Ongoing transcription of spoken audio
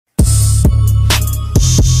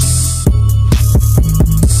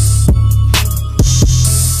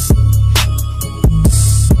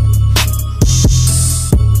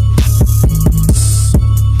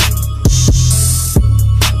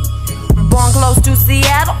goes to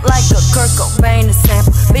Seattle like a Kurt Cobain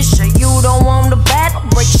sample. Bitch, you don't want to battle,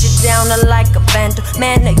 breaks you down like a vandal.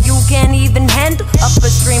 Man, you can't even handle up a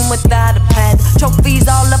stream without a paddle. Trophies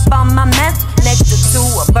all up on my mantle, next to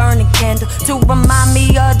a burning candle, to remind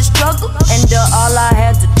me of the struggle and all I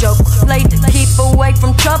had to juggle. Play to keep away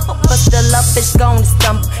from trouble, but the love is gonna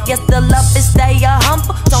stumble. Yes, the love is stay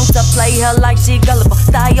humble. Don't to play her like she gullible.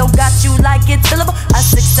 Style got you like it's fillable. A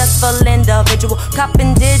successful individual,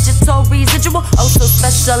 copping digital residual. Oh, so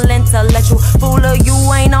special intellectual. Fooler, you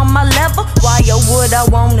ain't on my level. Why would I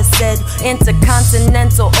wanna settle?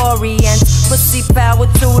 Intercontinental Orient, pussy power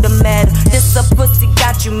to the metal. This a pussy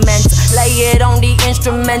got you mental. Lay it on the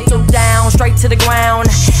instrumental, down straight to the ground.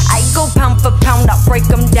 I go pound for pound, I break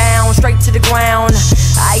them down straight to the ground.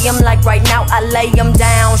 I am like right now, I lay them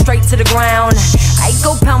down straight to the ground. I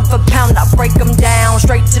go pound for pound, I break them down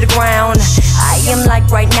straight to the ground. I am like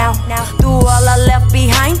right now, through all I left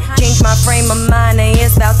behind. Change my frame of mind, and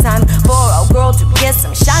it's about time for a girl to get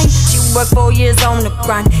some shine. She worked 4 years on the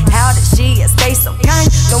grind. How did she stay so kind?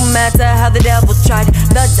 No matter how the devil tried,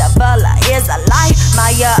 the devil is a lie.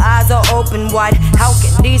 My eyes are open wide. How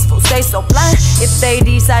can these fools stay so blind? If they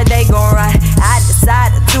decide they gon' ride, I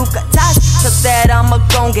decided to cut ties, cause that I'ma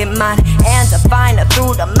gon' get mine, and to find her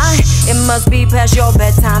through the mind. It must be past your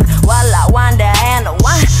bedtime while I wind the hand of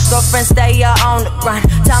wine. Girlfriend, stay on the grind.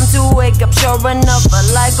 Time to wake up, sure enough. But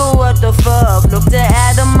like, oh, what the fuck? Looked at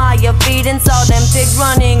Adam at your feet and saw them pigs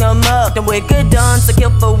running amok. The wicked done to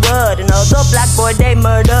kill for wood. Another black boy they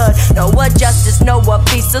murdered. No justice, no a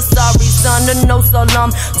peace. A sorry son, and no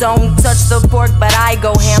solemn. Don't touch the pork, but I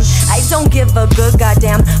go ham. I don't give a good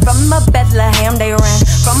goddamn. From a Bethlehem they ran,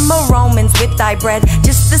 from a Romans with thy bread.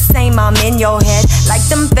 Just the same, I'm in your head. Like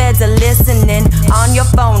them feds are listening on your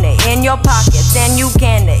phone and in your pockets, and you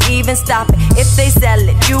can't even stop it. If they sell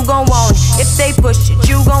it, you gon' want it. If they push it,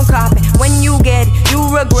 you gon' cop it. When you get it, you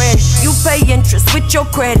regret it. You pay interest with your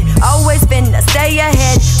credit. Always finna stay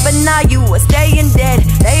ahead, but now you are staying dead.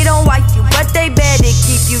 They don't like you, but they better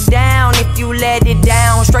keep you down. If you let it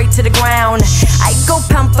down, straight to the ground. I go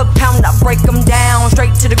pound for pound, I break them down,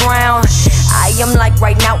 straight to the ground. I am like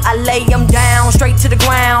right now, I lay them down, straight to the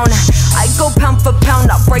ground. I go pound for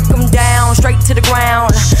pound, I break them down, straight to the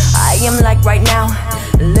ground. I am like right now,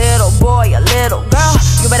 little boy, a little girl.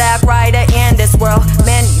 You better act right in this world.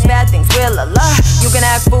 Many bad things will allure. You can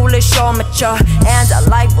act foolish or mature, and a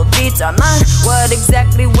life will determine what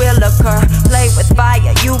exactly will occur. Play with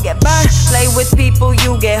fire, you get burned. Play with people,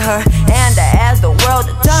 you get hurt. And as the world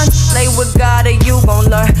turns, play with God or you gon'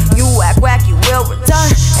 learn. You act whack, you will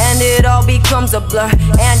return, and it all becomes a blur.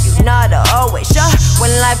 And you're not always sure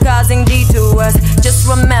when life causing detours. Just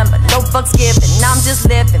remember, no fucks given. I'm just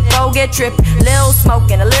living, forget tripping. Little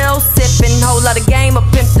smoking, a little sipping. Whole lot of game, I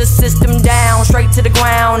pimp the system down, straight to the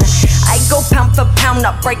ground. I go pound for pound,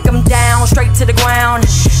 I break them down, straight to the ground.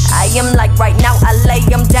 I am like right now, I lay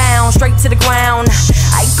them down, straight to the ground.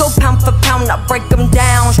 I go pound for pound, I break them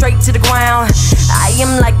down, straight to the ground. I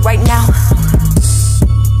am like right now.